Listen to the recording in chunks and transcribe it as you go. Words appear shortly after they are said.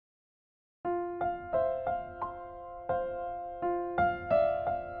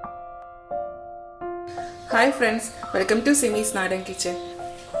Hi friends, welcome to Simis Nadan kitchen.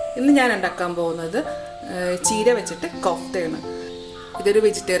 ഇന്ന് ഞാൻ ഉണ്ടാക്കാൻ പോകുന്നത് ചീര വെച്ചിട്ട് കോഫ്തയാണ്. ഇതൊരു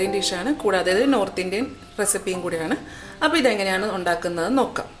വെജിറ്റേറിയൻ ഡിഷ് ആണ്. കൂടാതെ ഇത് നോർത്ത് ഇന്ത്യൻ റെസിപ്പിയും കൂടിയാണ്. അപ്പോൾ ഇതെങ്ങനെയാണ് ഉണ്ടാക്കുന്നത്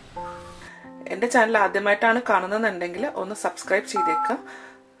നോക്കാം. എൻ്റെ ചാനൽ ആദ്യമായിട്ടാണ് കാണുന്നതെന്നുണ്ടെങ്കിൽ ഒന്ന് സബ്സ്ക്രൈബ് ചെയ്തേക്കുക.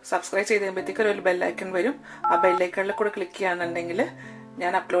 സബ്സ്ക്രൈബ് ചെയ്തതിനേക്ക് ഒരു ബെൽ ഐക്കൺ വരും. ആ ബെൽ ഐക്കണിൽ കൂടെ ക്ലിക്ക് ചെയ്യാന്നുണ്ടെങ്കിൽ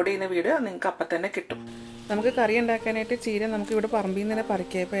ഞാൻ അപ്ലോഡ് ചെയ്യുന്ന വീഡിയോ നിങ്ങൾക്ക് അപ്പം തന്നെ കിട്ടും. നമുക്ക് കറി ഉണ്ടാക്കാനായിട്ട് ചീര നമുക്ക് ഇവിടെ പറമ്പിൽ നിന്ന് തന്നെ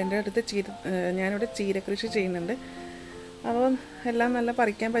പറിക്കാം. ഇപ്പോൾ എൻ്റെ അടുത്ത് ഞാനിവിടെ ചീര കൃഷി ചെയ്യുന്നുണ്ട്. അപ്പോൾ എല്ലാം നല്ല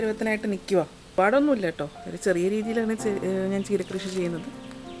പറിക്കാൻ പരുവത്തിനായിട്ട് നിൽക്കുക. ഒരുപാടൊന്നുമില്ല കേട്ടോ, ഒരു ചെറിയ രീതിയിലാണ് ഞാൻ ചീര കൃഷി ചെയ്യുന്നത്.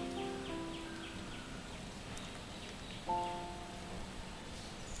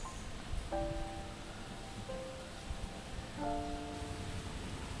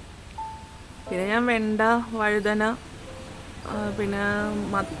 പിന്നെ ഞാൻ വെണ്ട, വഴുതന, പിന്നെ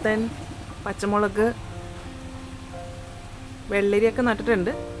മത്തൻ, പച്ചമുളക്, വെള്ളരിയൊക്കെ നട്ടിട്ടുണ്ട്.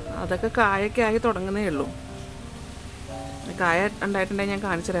 അതൊക്കെ കായൊക്കെ ആയി തുടങ്ങുന്നേ ഉള്ളൂ. കായ ഉണ്ടായിട്ടുണ്ടെങ്കിൽ ഞാൻ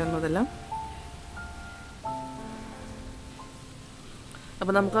കാണിച്ചു തരായിരുന്നു അതെല്ലാം.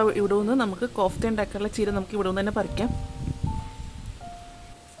 അപ്പോൾ നമുക്ക് ഇവിടെ നിന്ന് നമുക്ക് കോഫ്ത ഉണ്ടാക്കാനുള്ള ചീര നമുക്ക് ഇവിടെ നിന്ന് തന്നെ പറിക്കാം.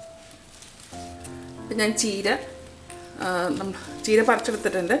 അപ്പം ഞാൻ ചീര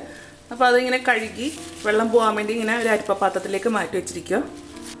പറിച്ചെടുത്തിട്ടുണ്ട്. അപ്പോൾ അതിങ്ങനെ കഴുകി വെള്ളം പോകാൻ വേണ്ടി ഇങ്ങനെ ഒരു അരിപ്പപാത്രത്തിലേക്ക് മാറ്റി വെച്ചിരിക്കുക.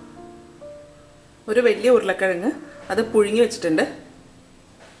 ഒരു വലിയ ഉരുളക്കിഴങ്ങ് അത് പുഴുങ്ങി വെച്ചിട്ടുണ്ട്.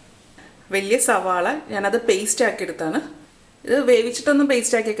 വലിയ സവാള ഞാനത് പേസ്റ്റ് ആക്കി എടുത്താണ്. ഇത് വേവിച്ചിട്ടൊന്നും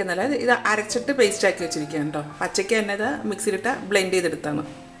പേസ്റ്റ് ആക്കി വെക്കുന്നല്ല, ഇത് അരച്ചിട്ട് പേസ്റ്റ് ആക്കി വെച്ചിരിക്കുകയാണ് കേട്ടോ. പച്ചയ്ക്ക് തന്നെ ഇത് മിക്സിയിലിട്ട് ബ്ലെൻഡ് ചെയ്തെടുത്താണ്.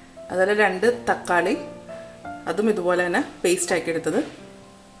 അതുപോലെ 2 തക്കാളി അതും ഇതുപോലെ തന്നെ പേസ്റ്റ് ആക്കി എടുത്തത്.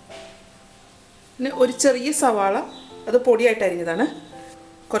 പിന്നെ ഒരു ചെറിയ സവാള അത് പൊടിയായിട്ട് അരിഞ്ഞതാണ്.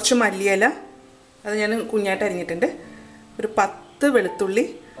 കുറച്ച് മല്ലിയില അത് ഞാൻ കുഞ്ഞായിട്ട് അരിഞ്ഞിട്ടുണ്ട്. ഒരു 10 വെളുത്തുള്ളി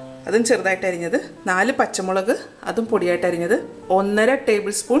അതും ചെറുതായിട്ട് അരിഞ്ഞത്, 4 പച്ചമുളക് അതും പൊടിയായിട്ട് അരിഞ്ഞത്, 1.5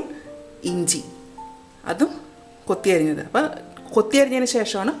 ടേബിൾ സ്പൂൺ ഇഞ്ചി അതും കൊത്തി അരിഞ്ഞത്. അപ്പോൾ കൊത്തി അരിഞ്ഞതിന്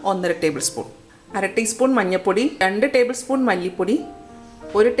ശേഷമാണ് 1.5 ടേബിൾ സ്പൂൺ. 1/2 ടീസ്പൂൺ മഞ്ഞൾപ്പൊടി, 2 ടേബിൾ സ്പൂൺ മല്ലിപ്പൊടി,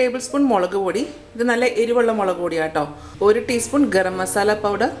 1 ടേബിൾ സ്പൂൺ മുളക് പൊടി, ഇത് നല്ല എരിവുള്ള മുളക് പൊടിയാണ് കേട്ടോ. 1 teaspoon garam masala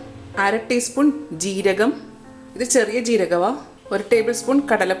powder, 1/2 teaspoon ജീരകം, ഇത് ചെറിയ ജീരകമാണ്, 1 ടേബിൾ സ്പൂൺ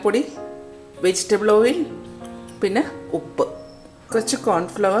കടലപ്പൊടി, വെജിറ്റബിൾ ഓയിൽ, പിന്നെ ഉപ്പ്, കുറച്ച്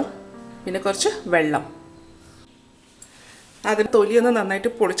കോൺഫ്ലവർ, പിന്നെ കുറച്ച് വെള്ളം. അതിന് തൊലിയൊന്ന് നന്നായിട്ട്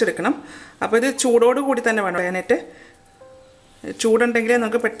പൊളിച്ചെടുക്കണം. അപ്പോൾ ഇത് ചൂടോട് കൂടി തന്നെ വേണം അതിനായിട്ട്. ചൂടുണ്ടെങ്കിലേ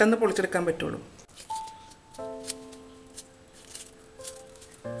നമുക്ക് പെട്ടെന്ന് പൊളിച്ചെടുക്കാൻ പറ്റുള്ളൂ.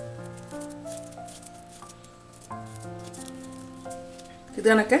 ഇത്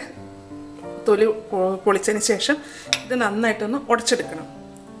കണക്കെ തൊലി പൊളിച്ചതിന് ശേഷം ഇത് നന്നായിട്ടൊന്ന് ഉടച്ചെടുക്കണം.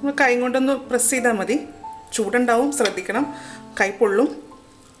 നമ്മൾ കൈ കൊണ്ടൊന്ന് പ്രസ് ചെയ്താൽ മതി. ചൂടുണ്ടാവും, ശ്രദ്ധിക്കണം, കൈ പൊള്ളും.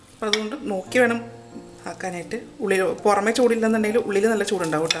 അപ്പോൾ അതുകൊണ്ട് നോക്കി വേണം ആക്കാനായിട്ട്. ഉള്ളിൽ പുറമേ ചൂടില്ലെന്നുണ്ടെങ്കിൽ ഉള്ളിൽ നല്ല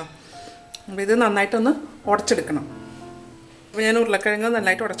ചൂടുണ്ടാവും കേട്ടോ. അപ്പോൾ ഇത് നന്നായിട്ടൊന്ന് ഉടച്ചെടുക്കണം. അപ്പോൾ ഞാൻ ഉരുളക്കിഴങ്ങ്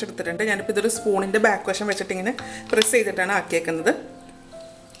നന്നായിട്ട് ഉടച്ചെടുത്തിട്ടുണ്ട്. ഞാനിപ്പോൾ ഇതൊരു സ്പൂണിൻ്റെ ബാക്ക് വശം വെച്ചിട്ട് ഇങ്ങനെ പ്രസ് ചെയ്തിട്ടാണ് ആക്കിയേക്കുന്നത്.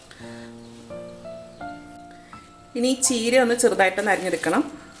 ഇനി ഈ ചീര ഒന്ന് ചെറുതായിട്ടൊന്ന് അരിഞ്ഞെടുക്കണം.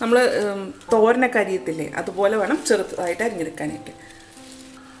 നമ്മൾ തോരനൊക്കെ അരിയത്തില്ലേ, അതുപോലെ വേണം ചെറുതായിട്ട് അരിഞ്ഞെടുക്കാനായിട്ട്.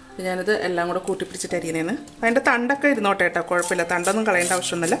 അപ്പോൾ ഞാനിത് എല്ലാം കൂടെ കൂട്ടിപ്പിടിച്ചിട്ട് അരിയണേന്ന്. അതിൻ്റെ തണ്ടൊക്കെ ഇരുന്നോട്ടെ കേട്ടോ, കുഴപ്പമില്ല, തണ്ടൊന്നും കളയേണ്ട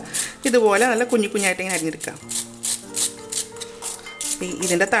ആവശ്യമൊന്നുമില്ല. ഇതുപോലെ നല്ല കുഞ്ഞായിട്ട് ഇങ്ങനെ അരിഞ്ഞെടുക്കാം.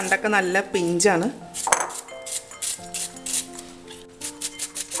 ഇതിൻ്റെ തണ്ടൊക്കെ നല്ല പിഞ്ചാണ്.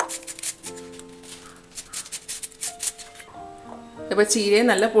 ഇപ്പോൾ ചീരയെ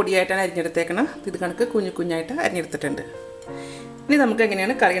നല്ല പൊടിയായിട്ടാണ് അരിഞ്ഞെടുത്തേക്കണം. ഇത് കണക്ക് കുഞ്ഞായിട്ട് അരിഞ്ഞെടുത്തിട്ടുണ്ട്. ഇനി നമുക്ക്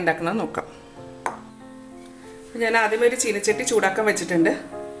എങ്ങനെയാണ് കറി ഉണ്ടാക്കുന്നത് നോക്കാം. ഞാൻ ആദ്യമേ ഒരു ചീനച്ചട്ടി ചൂടാക്കാൻ വെച്ചിട്ടുണ്ട്.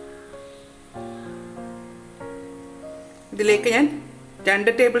 ഇതിലേക്ക് ഞാൻ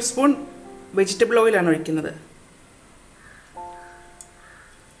 2 ടേബിൾ സ്പൂൺ വെജിറ്റബിൾ ഓയിലാണ് ഒഴിക്കുന്നത്.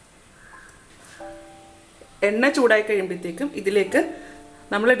 എണ്ണ ചൂടായി കഴിയുമ്പോഴത്തേക്കും ഇതിലേക്ക്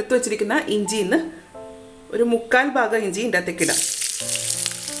നമ്മൾ എടുത്തു വച്ചിരിക്കുന്ന ഇഞ്ചിയിൽ നിന്ന് ഒരു 1/4 ഭാഗം ഇഞ്ചി ഇതിൻ്റെ അകത്തേക്ക് ഇടാം.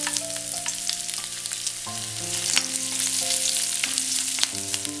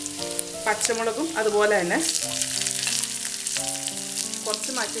 പച്ചമുളകും അതുപോലെ തന്നെ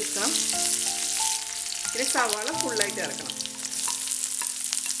കുറച്ച് മാറ്റി വെക്കണം. ഇനി സവാള ഫുള്ളായിട്ട് ഇറക്കണം.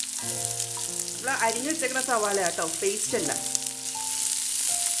 നമ്മൾ അരിഞ്ഞു വെച്ചേക്കുന്ന സവാള കേട്ടോ, പേസ്റ്റ് അല്ല.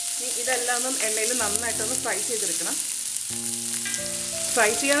 ഇനി ഇതെല്ലാം ഒന്നും എണ്ണയിൽ നന്നായിട്ടൊന്ന് ഫ്രൈ ചെയ്തെടുക്കണം. ഫ്രൈ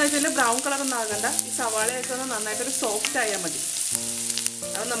ചെയ്യാന്ന് വെച്ചാൽ ബ്രൗൺ കളറൊന്നും ആകണ്ട. ഈ സവാളയൊക്കെ ഒന്ന് നന്നായിട്ടൊരു സോഫ്റ്റ് ആയാൽ മതി.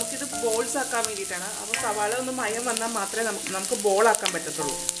 അപ്പോൾ നമുക്കിത് ബോൾസ് ആക്കാൻ വേണ്ടിയിട്ടാണ്. അപ്പോൾ സവാള ഒന്ന് മയം വന്നാൽ മാത്രമേ നമുക്ക് ബോളാക്കാൻ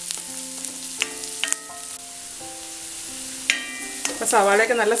പറ്റത്തുള്ളൂ. അപ്പോൾ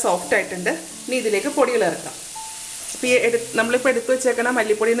സവാളയൊക്കെ നല്ല സോഫ്റ്റ് ആയിട്ടുണ്ട്. ഇനി ഇതിലേക്ക് പൊടികൾ ഇറക്കാം. അപ്പോൾ നമ്മളിപ്പോൾ എടുത്ത് വെച്ചേക്കണ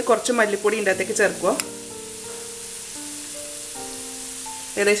മല്ലിപ്പൊടിയിൽ നിന്ന് കുറച്ച് മല്ലിപ്പൊടി ഇതിൻ്റെ അകത്തേക്ക് ചേർക്കുക.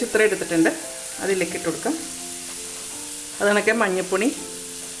 ഏകദേശം ഇത്ര എടുത്തിട്ടുണ്ട്. അതിലേക്ക് ഇട്ട് കൊടുക്കാം. അത് കണക്കെ മഞ്ഞൾപ്പൊടി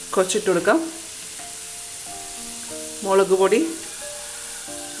കുറച്ചിട്ട് കൊടുക്കാം. മുളക് പൊടി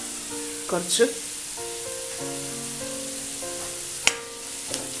കുറച്ച്.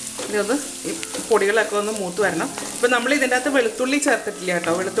 ഇതൊന്ന് ഈ പൊടികളൊക്കെ ഒന്ന് മൂത്ത് വരണം. ഇപ്പം നമ്മൾ ഇതിൻ്റെ അകത്ത് വെളുത്തുള്ളി ചേർത്തിട്ടില്ല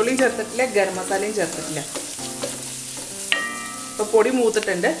കേട്ടോ. വെളുത്തുള്ളിയും ചേർത്തിട്ടില്ല, ഗരം മസാലയും ചേർത്തിട്ടില്ല. അപ്പോൾ പൊടി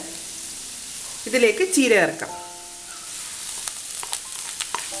മൂത്തിട്ടുണ്ട്. ഇതിലേക്ക് ചീര ചേർക്കാം.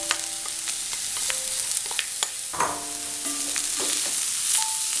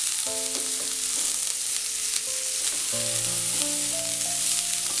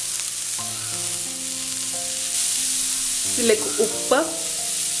 ഇതിലേക്ക് ഉപ്പ്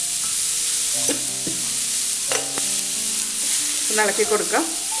ഒന്ന് ഇളക്കി കൊടുക്കാം.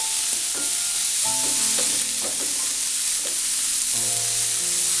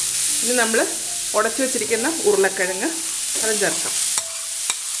 ഇനി നമ്മൾ ഉടച്ചു വെച്ചിരിക്കുന്ന ഉരുളക്കിഴങ്ങ് അതും ചേർക്കാം.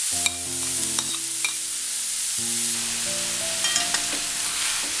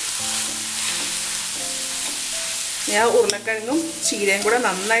 ആ ഉരുളക്കിഴങ്ങും ചീരയും കൂടെ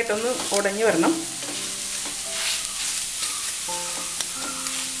നന്നായിട്ടൊന്ന് ഉടഞ്ഞു വരണം.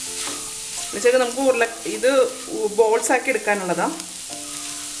 എന്നുവെച്ചാൽ നമുക്ക് ഇത് ബോൾസ് ആക്കി എടുക്കാനുള്ളതാണ്.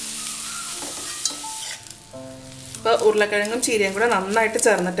 ഇപ്പോൾ ഉരുളക്കിഴങ്ങും ചീരയും കൂടെ നന്നായിട്ട്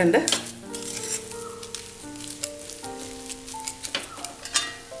ചേർന്നിട്ടുണ്ട്.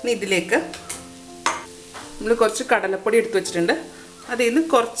 ഇനി ഇതിലേക്ക് നമ്മൾ കുറച്ച് കടലപ്പൊടി എടുത്ത് വെച്ചിട്ടുണ്ട്. അതിൽ നിന്ന്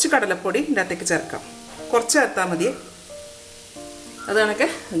കുറച്ച് കടലപ്പൊടി ഇതിൻ്റെ അകത്തേക്ക് ചേർക്കാം. കുറച്ച് ചേർത്താൽ മതി. അത് കണക്കെ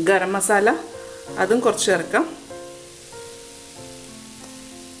ഗരം മസാല അതും കുറച്ച് ചേർക്കാം.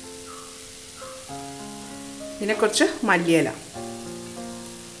 പിന്നെ കുറച്ച് മല്ലിയില.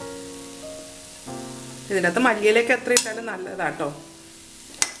 ഇതിൻ്റെ അകത്ത് മല്ലിയിലയൊക്കെ എത്ര ഇട്ടാലും നല്ലതാട്ടോ.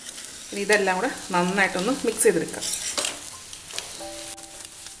 ഇനി ഇതെല്ലാം കൂടെ നന്നായിട്ടൊന്ന് മിക്സ് ചെയ്തെടുക്കാം.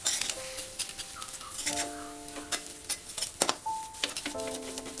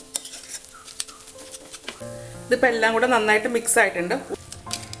 ഇതിപ്പോൾ എല്ലാം കൂടെ നന്നായിട്ട് മിക്സ് ആയിട്ടുണ്ട്.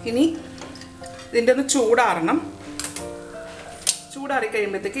 ഇനി ഇതിൻ്റെ ഒന്ന് ചൂടാറണം. ചൂടാറി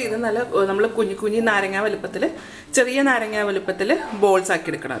കഴിയുമ്പോഴത്തേക്ക് ഇത് നല്ല നമ്മൾ കുഞ്ഞു നാരങ്ങ വലുപ്പത്തിൽ, ചെറിയ നാരങ്ങ വലുപ്പത്തിൽ ബോൾസ് ആക്കി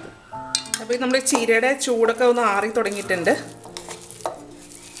എടുക്കണം. അത് അപ്പോൾ നമ്മൾ ചീരയുടെ ചൂടൊക്കെ ഒന്ന് ആറി തുടങ്ങിയിട്ടുണ്ട്.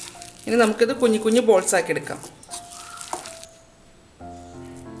 ഇനി നമുക്കിത് കുഞ്ഞു ബോൾസ് ആക്കി എടുക്കാം.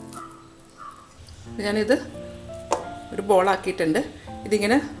 ഞാനിത് ഒരു ബോളാക്കിയിട്ടുണ്ട്.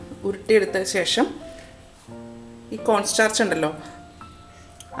 ഇതിങ്ങനെ ഉരുട്ടിയെടുത്ത ശേഷം ഈ കോൺ സ്റ്റാർച്ച് ഉണ്ടല്ലോ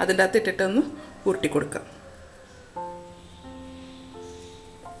അതിൻ്റെ അകത്ത് ഇട്ടിട്ടൊന്ന് ഉരുട്ടി കൊടുക്കാം.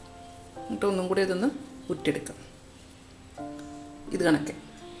 എന്നിട്ട് ഒന്നും കൂടി ഇതൊന്ന് ഉരുട്ടിയെടുക്കാം. ഇത് കണക്കെ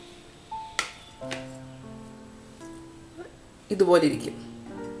ഇതുപോലെ ഇരിക്കും.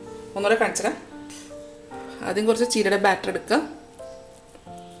 ഒന്നുകൂടെ കാണിച്ചാൽ ആദ്യം കുറച്ച് ചീരയുടെ ബാറ്റർ എടുക്കാം.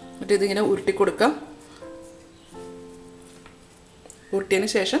 എന്നിട്ട് ഇതിങ്ങനെ ഉരുട്ടി കൊടുക്കാം.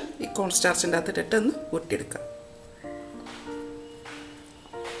 ഉരുട്ടിയതിന് ശേഷം ഈ കോൺ സ്റ്റാർച്ചിൻ്റെ അകത്തിട്ടിട്ട് ഒന്ന് ഉരുട്ടിയെടുക്കാം.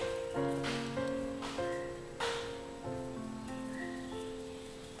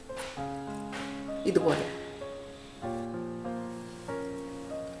 ഇതുപോലെ.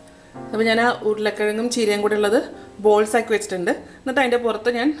 അപ്പോൾ ഞാൻ ആ ഉരുളക്കിഴങ്ങും ചീരയും കൂടെ ഉള്ളത് ബോൾസ് ആക്കി വെച്ചിട്ടുണ്ട്. എന്നിട്ട് അതിൻ്റെ പുറത്ത്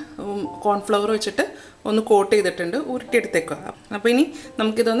ഞാൻ കോൺഫ്ലവർ വെച്ചിട്ട് ഒന്ന് കോട്ട് ചെയ്തിട്ടുണ്ട്, ഉരുട്ടിയെടുത്തേക്കുക. അപ്പോൾ ഇനി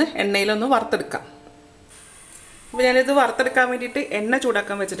നമുക്കിതൊന്ന് എണ്ണയിലൊന്ന് വറുത്തെടുക്കാം. അപ്പോൾ ഞാനിത് വറുത്തെടുക്കാൻ വേണ്ടിയിട്ട് എണ്ണ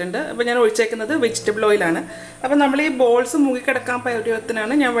ചൂടാക്കാൻ വെച്ചിട്ടുണ്ട്. അപ്പോൾ ഞാൻ ഒഴിച്ചേക്കുന്നത് വെജിറ്റബിൾ ഓയിലാണ്. അപ്പോൾ നമ്മൾ ഈ ബോൾസ് മുങ്ങിക്കിടക്കാൻ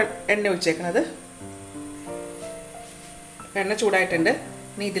പരുവത്തിനാണ് ഞാൻ എണ്ണ ഒഴിച്ചേക്കുന്നത്. എണ്ണ ചൂടായിട്ടുണ്ട്.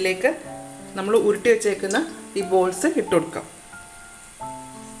 ഇനി ഇതിലേക്ക് നമ്മൾ ഉരുട്ടി വെച്ചേക്കുന്ന ഈ ബോൾസ് ഇട്ട് കൊടുക്കാം.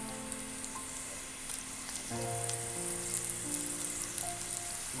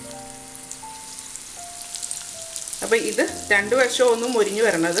 അപ്പോൾ ഇത് രണ്ടു വശവും ഒന്നും മൊരിഞ്ഞു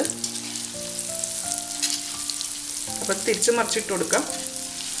വരണത്. അപ്പം തിരിച്ച് മറിച്ചിട്ട് കൊടുക്കാം.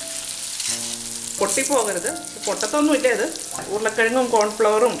 പൊട്ടിപ്പോകരുത്. പൊട്ടത്തൊന്നുമില്ല. ഇത് ഉരുളക്കിഴങ്ങും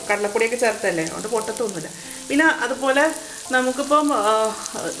കോൺഫ്ലവറും കടലപ്പൊടിയൊക്കെ ചേർത്തല്ലേ, അതുകൊണ്ട് പൊട്ടത്തൊന്നുമില്ല. പിന്നെ അതുപോലെ നമുക്കിപ്പം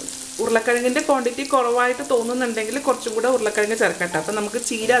ഉരുളക്കിഴങ്ങിൻ്റെ ക്വാണ്ടിറ്റി കുറവായിട്ട് തോന്നുന്നുണ്ടെങ്കിൽ കുറച്ചും കൂടെ ഉരുളക്കിഴങ്ങ് ചേർക്കട്ടെ. അപ്പം നമുക്ക്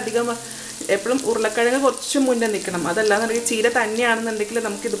ചീര അധികം എപ്പോഴും ഉരുളക്കിഴങ്ങ് കുറച്ച് മുന്നേ നിൽക്കണം. അതല്ലാന്നുണ്ടെങ്കിൽ ചീര തന്നെയാണെന്നുണ്ടെങ്കിൽ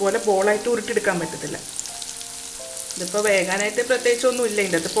നമുക്ക് ഇതുപോലെ ബോളായിട്ട് ഉരുട്ടിയെടുക്കാൻ പറ്റത്തില്ല. ഇതിപ്പോൾ വേകാനായിട്ട് പ്രത്യേകിച്ചൊന്നും ഇല്ല.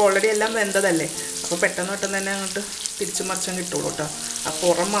 ഇതിൻ്റെ അതിപ്പോൾ ഓൾറെഡി എല്ലാം വെന്തതല്ലേ. അപ്പോൾ പെട്ടെന്ന് തന്നെ അങ്ങോട്ട് തിരിച്ചു മറിച്ചും കിട്ടുള്ളൂ കേട്ടോ. ആ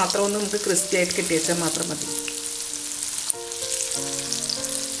പുറം മാത്രം ഒന്ന് നമുക്ക് ക്രിസ്പി ആയിട്ട് കിട്ടിയേച്ചാൽ മാത്രം മതി.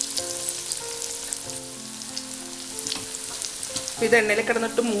 ഇത് എണ്ണയിൽ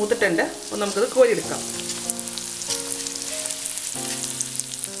കിടന്നിട്ട് മൂത്തിട്ടുണ്ട്. അപ്പോൾ നമുക്കത് കോരിയെടുക്കാം.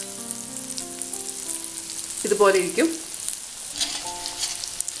 ഇതുപോലെ ഇരിക്കും.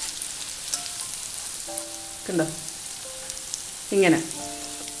 കണ്ടോ? ഇങ്ങനെ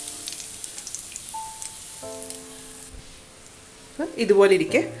ഇതുപോലെ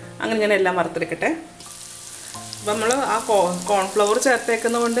ഇരിക്കെ അങ്ങനെ ഞാൻ എല്ലാം വറുത്തെടുക്കട്ടെ. അപ്പം നമ്മൾ ആ കോൺഫ്ലവർ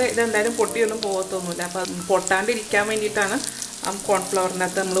ചേർത്തേക്കുന്നതുകൊണ്ട് ഇതെന്തായാലും പൊട്ടിയൊന്നും പോകത്തൊന്നുമില്ല. അപ്പം പൊട്ടാണ്ടിരിക്കാൻ വേണ്ടിയിട്ടാണ് ആ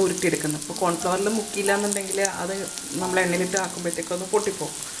കോൺഫ്ലവറിനകത്ത് നമ്മൾ ഉരുട്ടിയെടുക്കുന്നത്. അപ്പോൾ കോൺഫ്ലവറിൽ മുക്കിയില്ല എന്നുണ്ടെങ്കിൽ അത് നമ്മൾ എണ്ണയിലിട്ട് ആക്കുമ്പോഴത്തേക്കൊന്ന്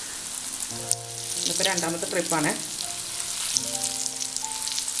പൊട്ടിപ്പോകും. ഇപ്പോൾ രണ്ടാമത്തെ ട്രിപ്പാണ്.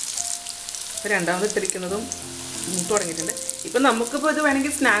 ഇപ്പോൾ രണ്ടാമത് ഇട്ടിരിക്കുന്നതും തുടങ്ങിയിട്ടുണ്ട്. ഇപ്പം നമുക്കിപ്പോൾ ഇത്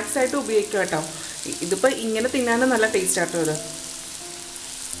വേണമെങ്കിൽ സ്നാക്സ് ആയിട്ട് ഉപയോഗിക്കാം കേട്ടോ. ഇതിപ്പോൾ ഇങ്ങനെ തിന്നാനും നല്ല ടേസ്റ്റ് ആട്ടോ ഇത്.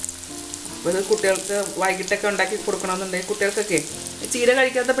 അപ്പോൾ ഇത് കുട്ടികൾക്ക് വൈകിട്ടൊക്കെ ഉണ്ടാക്കി കൊടുക്കണമെന്നുണ്ടെങ്കിൽ കുട്ടികൾക്കൊക്കെ ചീര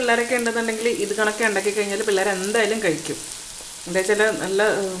കഴിക്കാത്ത പിള്ളേരൊക്കെ ഉണ്ടെന്നുണ്ടെങ്കിൽ ഇത് കണക്കെ ഉണ്ടാക്കി കഴിഞ്ഞാൽ പിള്ളേർ എന്തായാലും കഴിക്കും. എന്താ വെച്ചാൽ നല്ല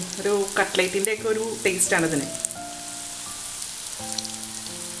ഒരു കട്ട്ലേറ്റിൻ്റെ ഒക്കെ ഒരു ടേസ്റ്റാണ് ഇതിന്.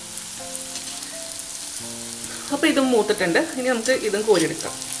 അപ്പോൾ ഇതും മൂത്തിട്ടുണ്ട്. ഇനി നമുക്ക് ഇതും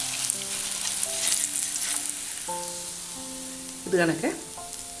കോരിയെടുക്കാം. ഇത് കണക്കെ.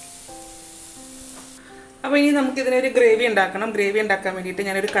 അപ്പോൾ ഇനി നമുക്കിതിനൊരു ഗ്രേവി ഉണ്ടാക്കണം. ഗ്രേവി ഉണ്ടാക്കാൻ വേണ്ടിയിട്ട്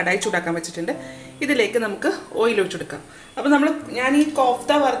ഞാനൊരു കടായി ചൂടാക്കാൻ വെച്ചിട്ടുണ്ട്. ഇതിലേക്ക് നമുക്ക് ഓയിൽ ഒഴിച്ചെടുക്കാം. അപ്പോൾ ഞാൻ ഈ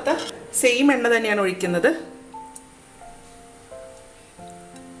കോഫ്ത വറുത്ത സെയിം എണ്ണ തന്നെയാണ് ഒഴിക്കുന്നത്.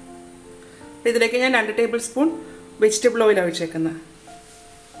 ഇതിലേക്ക് ഞാൻ 2 ടേബിൾ സ്പൂൺ വെജിറ്റബിൾ ഓയിൽ ഒഴിച്ചേക്കുന്നത്.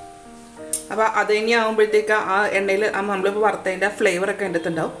 അപ്പോൾ അത് ഇനി ആകുമ്പോഴത്തേക്ക് ആ എണ്ണയിൽ നമ്മളിപ്പോൾ വറുത്തതിൻ്റെ ഫ്ലേവറൊക്കെ എൻ്റെ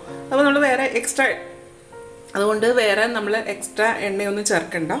അടുത്തുണ്ടാവും. അപ്പോൾ നമ്മൾ വേറെ അതുകൊണ്ട് വേറെ നമ്മൾ എക്സ്ട്രാ എണ്ണയൊന്നും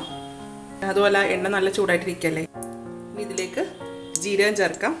ചേർക്കണ്ട. അതുപോലെ എണ്ണ നല്ല ചൂടായിട്ടിരിക്കല്ലേ. ഇനി ഇതിലേക്ക് ജീരകം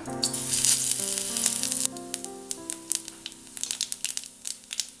ചേർക്കാം.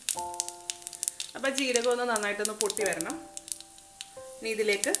 അപ്പോൾ ജീരകം ഒന്ന് നന്നായിട്ടൊന്ന് പൊട്ടി വരണം. ഇനി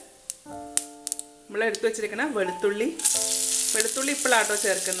ഇതിലേക്ക് നമ്മൾ എടുത്തു വെച്ചിരിക്കുന്ന വെളുത്തുള്ളി ഇപ്പോഴാട്ടോ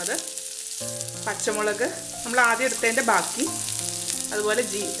ചേർക്കുന്നത്. പച്ചമുളക് നമ്മൾ ആദ്യം എടുത്തതിൻ്റെ ബാക്കി, അതുപോലെ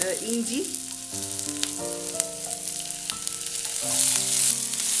ഇഞ്ചി,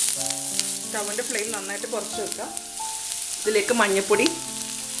 സ്റ്റൗവിൻ്റെ ഫ്ലെയിം നന്നായിട്ട് കുറച്ച് വെക്കുക. ഇതിലേക്ക് മഞ്ഞൾപ്പൊടി,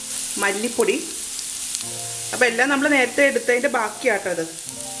 മല്ലിപ്പൊടി, അപ്പോൾ എല്ലാം നമ്മൾ നേരത്തെ എടുത്തതിൻ്റെ ബാക്കിയാട്ടോ അത്.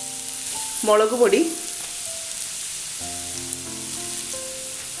 മുളക് പൊടി.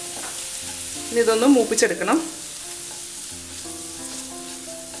 ഇനി ഇതൊന്ന് മൂപ്പിച്ചെടുക്കണം.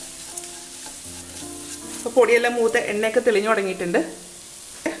 അപ്പോൾ പൊടിയെല്ലാം മൂത്ത് എണ്ണയൊക്കെ തെളിഞ്ഞു തുടങ്ങിയിട്ടുണ്ട്.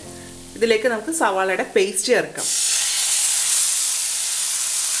 ഇതിലേക്ക് നമുക്ക് സവാളയുടെ പേസ്റ്റ് ചേർക്കാം.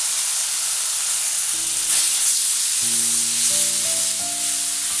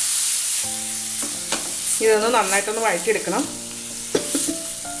 ഇതൊന്ന് നന്നായിട്ടൊന്ന് വഴറ്റിയെടുക്കണം.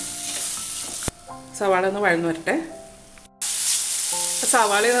 സവാള ഒന്ന് വഴന്നു വരട്ടെ.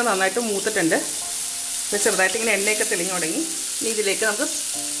 സവാള ഒന്ന് നന്നായിട്ട് മൂത്തിട്ടുണ്ട്. ഇപ്പോൾ ചെറുതായിട്ട് ഇങ്ങനെ എണ്ണയൊക്കെ തെളിഞ്ഞു തുടങ്ങി.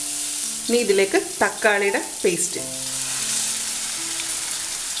 ഇനി ഇതിലേക്ക് തക്കാളിയുടെ പേസ്റ്റ്.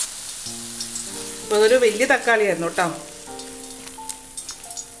 അപ്പോൾ അതൊരു വലിയ തക്കാളിയായിരുന്നു കേട്ടോ.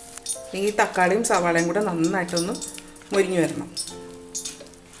 ഈ തക്കാളിയും സവാളയും കൂടെ നന്നായിട്ടൊന്ന് മൊരിഞ്ഞു വരണം.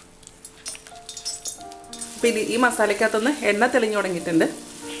 അപ്പോൾ ഈ മസാലയ്ക്കകത്തൊന്ന് എണ്ണ തെളിഞ്ഞു തുടങ്ങിയിട്ടുണ്ട്.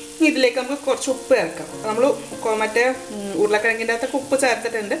 ഇനി ഇതിലേക്ക് നമുക്ക് കുറച്ച് ഉപ്പ് ചേർക്കാം. നമ്മൾ മറ്റേ ഉരുളക്കിഴങ്ങിൻ്റെ അകത്തൊക്കെ ഉപ്പ്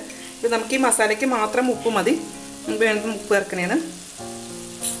ചേർത്തിട്ടുണ്ട്. ഇത് നമുക്ക് ഈ മസാലയ്ക്ക് മാത്രം ഉപ്പ് മതി. നമുക്ക് വേണ്ടത് ഉപ്പ് ചേർക്കണേന്.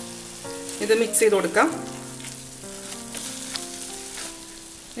 ഇത് മിക്സ് ചെയ്ത് കൊടുക്കാം.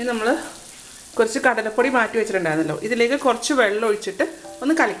 ഇനി നമ്മൾ കുറച്ച് കടലപ്പൊടി മാറ്റി വെച്ചിട്ടുണ്ടായിരുന്നല്ലോ, ഇതിലേക്ക് കുറച്ച് വെള്ളം ഒഴിച്ചിട്ട്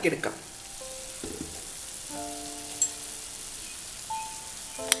ഒന്ന് കലക്കിയെടുക്കാം.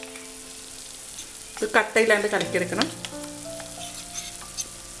 ഇത് കട്ടയിലാണ്ട് കലക്കിയെടുക്കണം.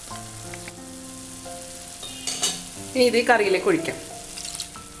 ഇനി ഇത് ഈ കറിയിലേക്ക് ഒഴിക്കാം.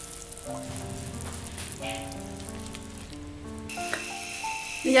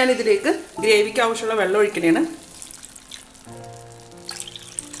 ഞാനിതിലേക്ക് ഗ്രേവിക്ക് ആവശ്യമുള്ള വെള്ളം ഒഴിക്കണേണ്.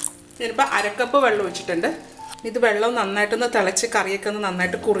 ഞാനിപ്പോൾ 1/2 കപ്പ് വെള്ളം ഒഴിച്ചിട്ടുണ്ട്. ഇത് വെള്ളം നന്നായിട്ടൊന്ന് തിളച്ച് കറിയൊക്കെ ഒന്ന്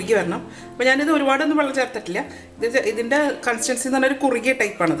നന്നായിട്ട് കുറുകി വരണം. അപ്പോൾ ഞാനിത് ഒരുപാടൊന്നും വെള്ളം ചേർത്തിട്ടില്ല. ഇതിൻ്റെ കൺസിസ്റ്റൻസി എന്ന് പറഞ്ഞാൽ ഒരു കുറുകിയ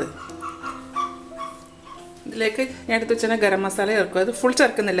ടൈപ്പാണിത്. ഇതിലേക്ക് ഞാൻ എടുത്ത് വെച്ചാൽ ഗരം മസാല ചേർക്കുക. അത് ഫുൾ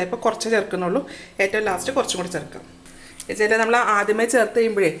ചേർക്കുന്നില്ല, ഇപ്പോൾ കുറച്ച് ചേർക്കുന്നുള്ളൂ. ഏറ്റവും ലാസ്റ്റ് കുറച്ചും കൂടി ചേർക്കാം. വെച്ചാൽ നമ്മൾ ആദ്യമേ ചേർത്ത്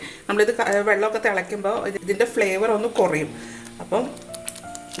കഴിയുമ്പോഴേ നമ്മളിത് വെള്ളമൊക്കെ തിളയ്ക്കുമ്പോൾ ഇതിൻ്റെ ഫ്ലേവർ ഒന്ന് കുറയും. അപ്പം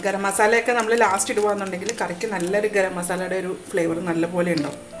ഗരം മസാലയൊക്കെ നമ്മൾ ലാസ്റ്റ് ഇടുകയാണെന്നുണ്ടെങ്കിൽ കറിക്ക് നല്ലൊരു ഗരം മസാലയുടെ ഒരു ഫ്ലേവർ നല്ലപോലെ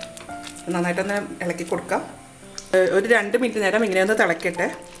ഉണ്ടാവും. നന്നായിട്ടൊന്ന് ഇളക്കി കൊടുക്കാം. ഒരു 2 മിനിറ്റ് നേരം ഇങ്ങനെ ഒന്ന് തിളക്കട്ടെ.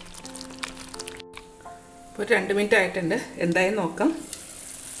 ഇപ്പോൾ 2 മിനിറ്റ് ആയിട്ടുണ്ട്. എന്തായാലും നോക്കാം.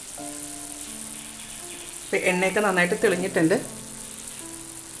 ഇപ്പോൾ എണ്ണയൊക്കെ നന്നായിട്ട് തെളിഞ്ഞിട്ടുണ്ട്.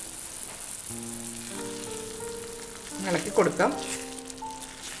 ഇളക്കി കൊടുക്കാം.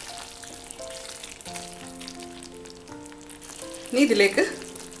 ഇനി ഇതിലേക്ക്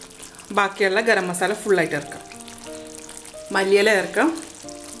ബാക്കിയുള്ള ഗരം മസാല ഫുള്ളായിട്ട് ചേർക്കാം. മല്ലിയില ചേർക്കാം.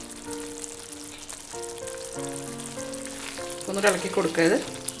 ഒന്നുകൂടെ ഇളക്കി കൊടുക്കരുത്.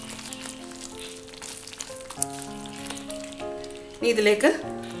 ഇനി ഇതിലേക്ക്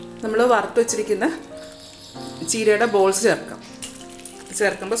നമ്മൾ വറുത്ത് വെച്ചിരിക്കുന്ന ചീരയുടെ ബോൾസ്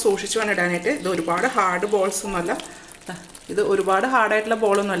ചേർക്കുമ്പോൾ സൂക്ഷിച്ച് വേണം ഇടാനായിട്ട്. ഇത് ഒരുപാട് ഹാർഡ് ബോൾസ് ഒന്നുമല്ല, ഇത് ഒരുപാട് ഹാർഡായിട്ടുള്ള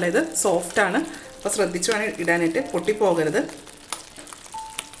ബോളൊന്നുമല്ല, ഇത് സോഫ്റ്റാണ്. അപ്പോൾ ശ്രദ്ധിച്ച് വേണം ഇടാനായിട്ട്, പൊട്ടിപ്പോകരുത്.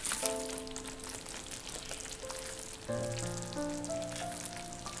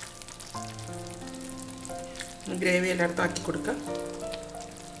 ഗ്രേവി എല്ലായിടത്തും ആക്കി കൊടുക്കുക.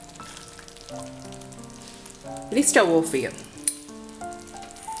 ഇനി സ്റ്റൗ ഓഫ് ചെയ്യാം.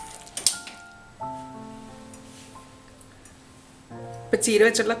 ഇപ്പോൾ ചീര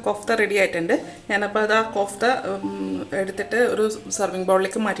വെച്ചുള്ള കോഫ്ത റെഡി ആയിട്ടുണ്ട്. ഞാനപ്പോൾ അത് ആ കോഫ്ത എടുത്തിട്ട് ഒരു സർവിങ്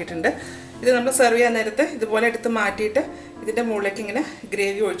ബൗളിലേക്ക് മാറ്റിയിട്ടുണ്ട്. ഇത് നമ്മൾ സെർവ് ചെയ്യാൻ നേരത്ത് ഇതുപോലെ എടുത്ത് മാറ്റിയിട്ട് ഇതിൻ്റെ മുകളിലേക്ക് ഇങ്ങനെ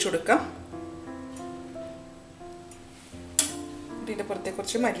ഗ്രേവി ഒഴിച്ചു കൊടുക്കാം. ഇതിൻ്റെ പുറത്തേക്ക്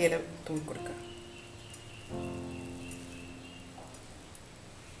കുറച്ച് മല്ലിയില തൂക്കി കൊടുക്കുക.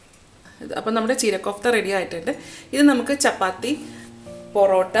 അപ്പം നമ്മുടെ ചീരക്കോഫ്ത റെഡി ആയിട്ടുണ്ട്. ഇത് നമുക്ക് ചപ്പാത്തി,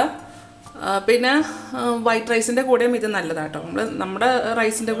 പൊറോട്ട, പിന്നെ വൈറ്റ് റൈസിൻ്റെ കൂടെയും ഇത് നല്ലതാട്ടോ. നമ്മുടെ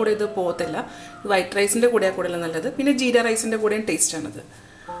റൈസിൻ്റെ കൂടെ ഇത് പോകത്തില്ല, വൈറ്റ് റൈസിൻ്റെ കൂടെയാണ് കൂടുതൽ നല്ലത്. പിന്നെ ജീര റൈസിൻ്റെ കൂടെയും ടേസ്റ്റാണിത്.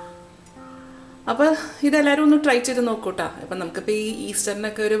 അപ്പോൾ ഇതെല്ലാവരും ഒന്ന് ട്രൈ ചെയ്ത് നോക്കൂട്ടാ. അപ്പം നമുക്കിപ്പോൾ ഈ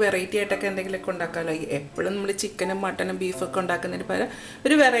ഈസ്റ്ററിനൊക്കെ ഒരു വെറൈറ്റി ആയിട്ടൊക്കെ എന്തെങ്കിലുമൊക്കെ ഉണ്ടാക്കാമല്ലോ. എപ്പോഴും നമ്മൾ ചിക്കനും മട്ടനും ബീഫൊക്കെ ഉണ്ടാക്കുന്നതിന് പകരം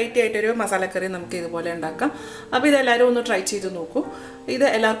ഒരു വെറൈറ്റി ആയിട്ടൊരു മസാലക്കറി നമുക്ക് ഇതുപോലെ ഉണ്ടാക്കാം. അപ്പോൾ ഇതെല്ലാവരും ഒന്ന് ട്രൈ ചെയ്ത് നോക്കൂ. ഇത്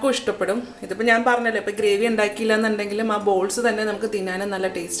എല്ലാവർക്കും ഇഷ്ടപ്പെടും. ഇതിപ്പോൾ ഞാൻ പറഞ്ഞല്ലോ, ഇപ്പോൾ ഗ്രേവി ഉണ്ടാക്കിയില്ല എന്നുണ്ടെങ്കിലും ആ ബോൾസ് തന്നെ നമുക്ക് തിന്നാനും നല്ല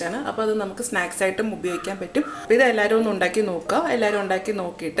ടേസ്റ്റാണ്. അപ്പോൾ അത് നമുക്ക് സ്നാക്സ് ആയിട്ടും ഉപയോഗിക്കാൻ പറ്റും. അപ്പോൾ ഇത് എല്ലാവരും ഒന്ന് ഉണ്ടാക്കി നോക്കുക. എല്ലാവരും ഉണ്ടാക്കി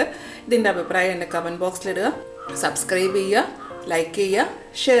നോക്കിയിട്ട് ഇതിൻ്റെ അഭിപ്രായം എൻ്റെ കമൻറ്റ് ബോക്സിലിടുക. സബ്സ്ക്രൈബ് ചെയ്യുക, ലൈക്ക് ചെയ്യുക,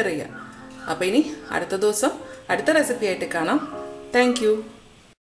 ഷെയർ ചെയ്യുക. അപ്പോൾ ഇനി അടുത്ത ദിവസം അടുത്ത റെസിപ്പി ആയിട്ട് കാണാം. Thank you.